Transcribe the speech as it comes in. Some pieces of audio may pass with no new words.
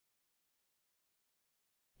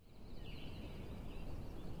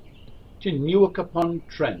to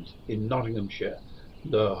Newark-on-Trent in Nottinghamshire,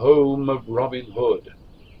 the home of Robin Hood.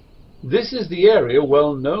 This is the area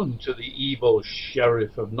well known to the evil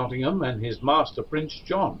Sheriff of Nottingham and his master Prince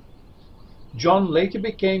John. John later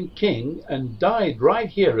became king and died right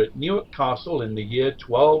here at Newark Castle in the year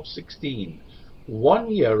 1216,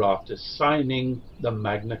 1 year after signing the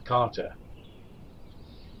Magna Carta.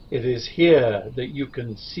 It is here that you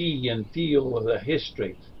can see and feel the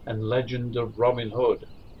history and legend of Robin Hood.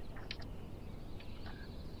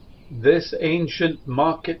 This ancient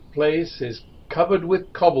marketplace is covered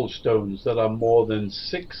with cobblestones that are more than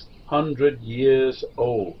 600 years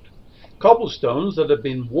old. Cobblestones that have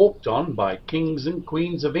been walked on by kings and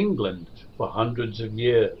queens of England for hundreds of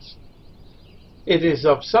years. It is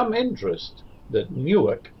of some interest that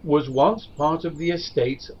Newark was once part of the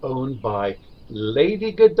estates owned by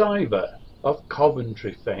Lady Godiva of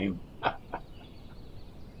Coventry fame.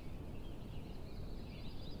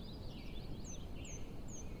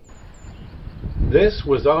 This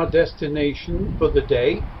was our destination for the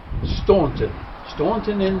day,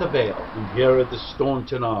 Staunton in the Vale, and here are the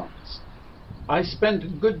Staunton Arms. I spent a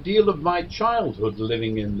good deal of my childhood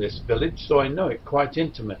living in this village, so I know it quite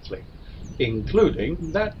intimately,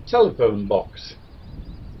 including that telephone box.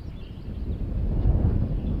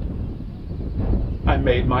 I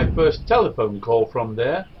made my first telephone call from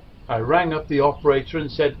there. I rang up the operator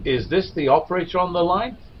and said, "Is this the operator on the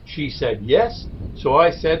line?" She said yes, so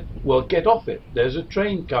I said, "Well, get off it, there's a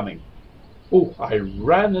train coming." Oh, I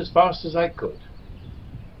ran as fast as I could.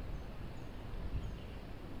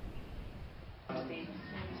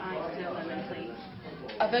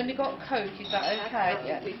 I've only got Coke, is that okay? That's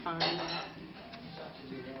perfectly fine.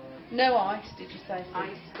 No ice, did you say?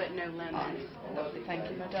 Ice, but no lemon. Lovely, thank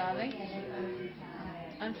you, my darling.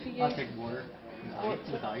 And for you? I'll take water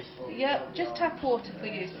with ice. Yeah, just tap water for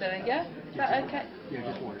you, sir, yeah? Is that okay?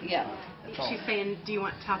 Yeah, just water. Yeah. That's all. She's saying, do you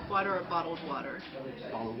want tap water or bottled water?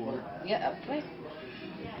 Bottled water. Yeah, okay.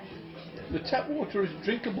 The tap water is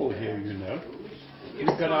drinkable here, you know. You're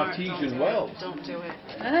We've got smart. artesian wells. Don't do it.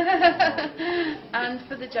 And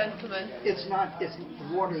for the gentleman?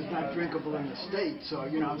 The water is not drinkable in the States, so,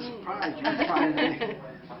 you know, I'm surprised you can find it.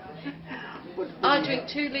 I drink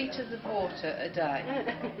 2 litres of water a day,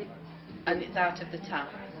 and it's out of the tap.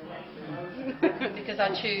 Because I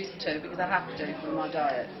choose to, because I have to for my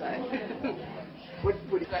diet, so.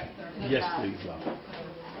 Yes, please, love.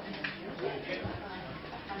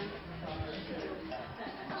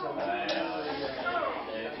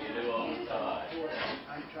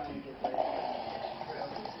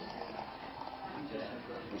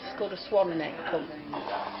 It's called a swan neck pump.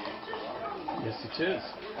 Yes, it is.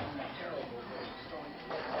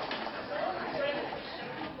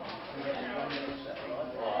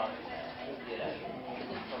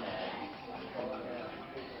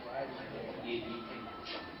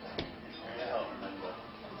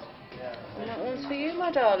 And that one's for you,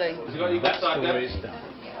 my darling. That's the way it's done.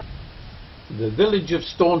 The village of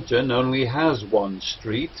Staunton only has one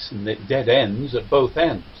street, and it dead ends at both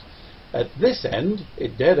ends. At this end,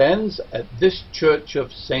 it dead ends at this church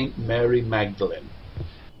of St. Mary Magdalene.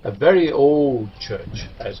 A very old church,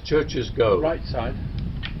 as churches go. Right side.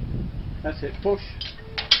 That's it. Push.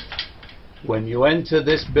 When you enter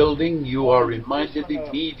this building, you are reminded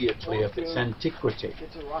immediately of its antiquity.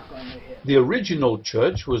 The original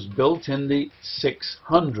church was built in the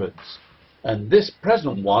 600s, and this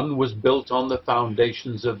present one was built on the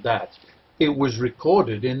foundations of that. It was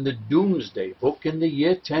recorded in the Domesday Book in the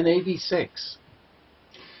year 1086.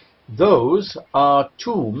 Those are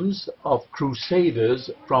tombs of crusaders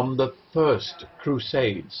from the first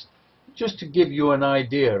Crusades, just to give you an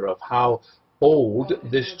idea of how old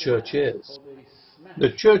this church is.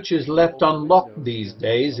 The church is left unlocked these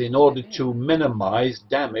days in order to minimize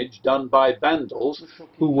damage done by vandals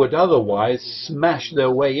who would otherwise smash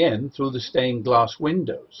their way in through the stained glass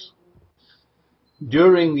windows.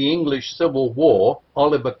 During the English Civil War,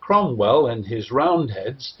 Oliver Cromwell and his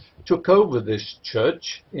Roundheads took over this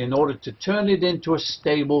church in order to turn it into a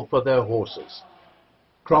stable for their horses.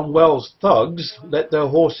 Cromwell's thugs let their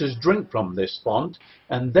horses drink from this font,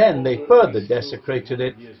 and then they further desecrated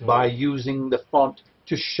it by using the font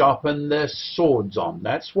to sharpen their swords on.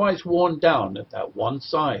 That's why it's worn down at that one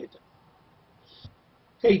side.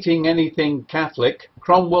 Hating anything Catholic,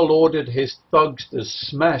 Cromwell ordered his thugs to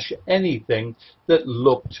smash anything that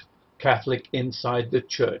looked Catholic inside the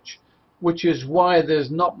church, which is why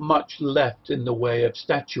there's not much left in the way of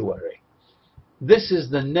statuary. This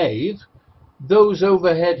is the nave. Those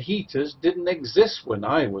overhead heaters didn't exist when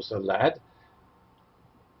I was a lad.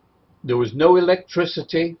 There was no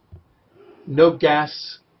electricity, no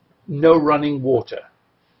gas, no running water.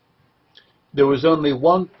 There was only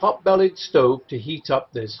one pot-bellied stove to heat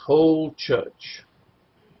up this whole church.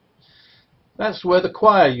 That's where the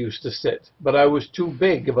choir used to sit, but I was too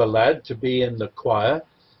big of a lad to be in the choir,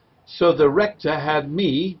 so the rector had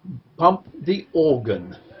me pump the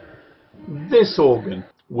organ. This organ,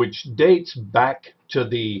 which dates back to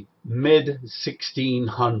the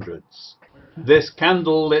mid-1600s. This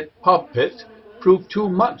candle-lit pulpit proved too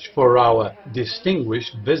much for our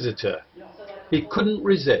distinguished visitor. He couldn't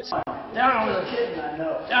resist. Down with the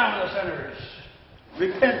sinners.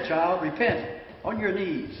 Repent, child, repent. On your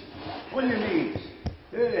knees. On your knees.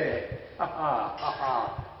 Yeah. Ha ha, ha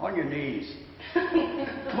ha. On your knees.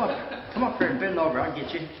 Come up here and bend over. I'll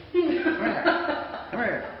get you. Come here. Come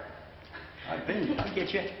here. I'll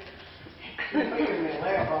get you.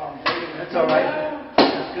 That's all right.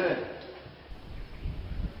 That's good.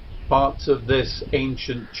 Parts of this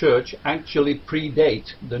ancient church actually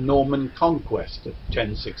predate the Norman conquest of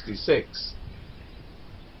 1066.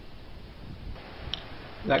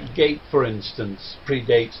 That gate, for instance,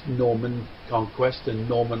 predates Norman conquest and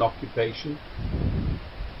Norman occupation.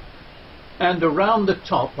 And around the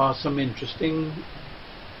top are some interesting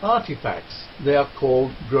artifacts. They are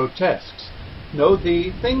called grotesques. No,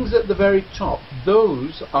 the things at the very top,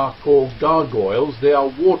 those are called gargoyles. They are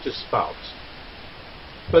water spouts.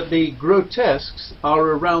 But the grotesques are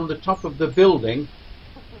around the top of the building,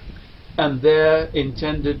 and they're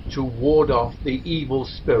intended to ward off the evil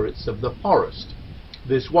spirits of the forest.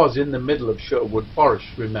 This was in the middle of Sherwood Forest,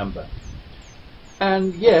 remember.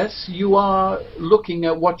 And yes, you are looking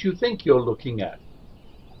at what you think you're looking at.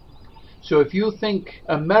 So if you think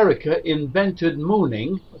America invented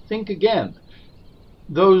mooning, think again.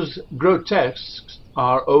 Those grotesques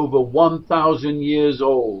are over 1,000 years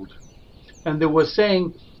old. And they were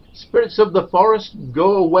saying, spirits of the forest,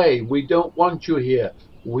 go away. We don't want you here.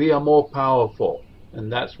 We are more powerful.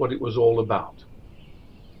 And that's what it was all about.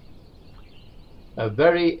 A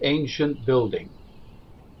very ancient building.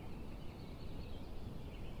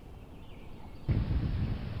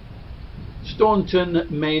 Staunton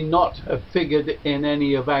may not have figured in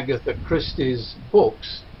any of Agatha Christie's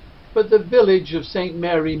books, but the village of St.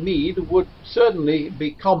 Mary Mead would certainly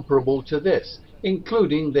be comparable to this,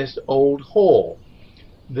 including this old hall.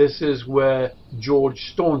 This is where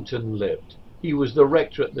George Staunton lived. He was the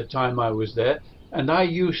rector at the time I was there, and I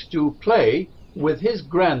used to play with his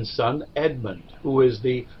grandson Edmund, who is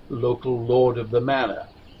the local lord of the manor.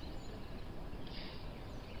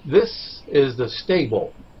 This is the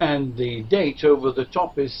stable, and the date over the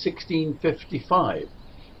top is 1655.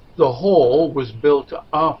 The hall was built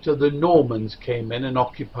after the Normans came in and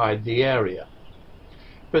occupied the area.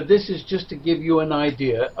 But this is just to give you an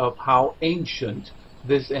idea of how ancient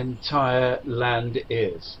this entire land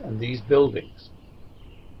is, and these buildings.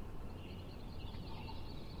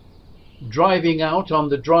 Driving out on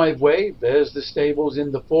the driveway, there's the stables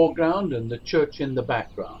in the foreground and the church in the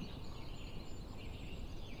background.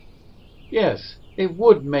 Yes, it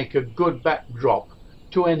would make a good backdrop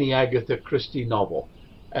to any Agatha Christie novel,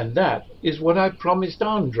 and that is what I promised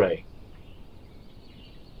Andre.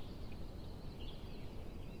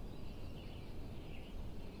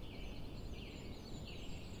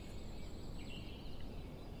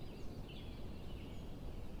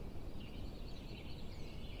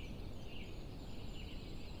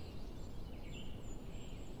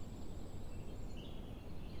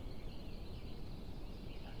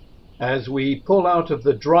 As we pull out of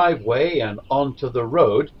the driveway and onto the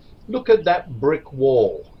road, look at that brick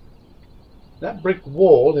wall. That brick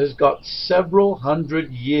wall has got several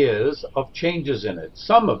hundred years of changes in it.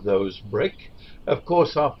 Some of those brick, of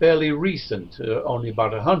course, are fairly recent, only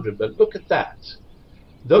about 100, but look at that.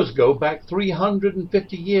 Those go back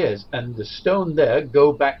 350 years, and the stone there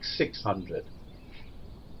go back 600.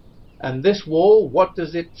 And this wall, what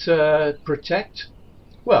does it protect?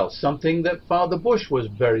 Well, something that Father Bush was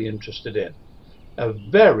very interested in. A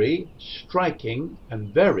very striking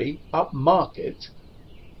and very upmarket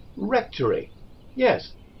rectory.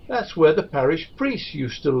 Yes, that's where the parish priest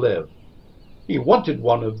used to live. He wanted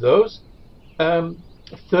one of those.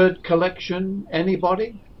 Third collection,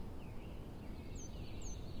 anybody?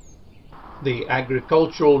 The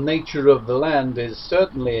agricultural nature of the land is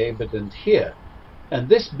certainly evident here. And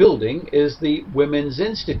this building is the Women's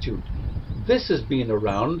Institute. This has been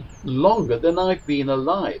around longer than I've been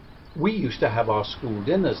alive. We used to have our school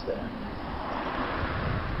dinners there.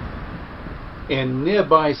 In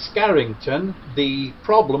nearby Scarrington, the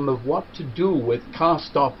problem of what to do with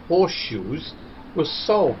cast-off horseshoes was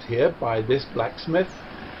solved here by this blacksmith.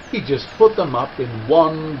 He just put them up in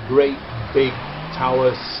one great big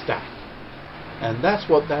tower stack. And that's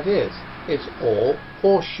what that is. It's all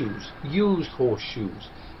horseshoes, used horseshoes.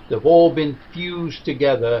 They've all been fused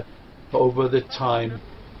together over the time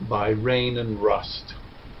by rain and rust.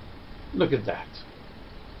 Look at that.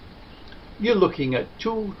 You're looking at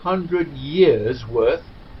 200 years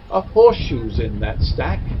worth of horseshoes in that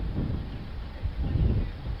stack.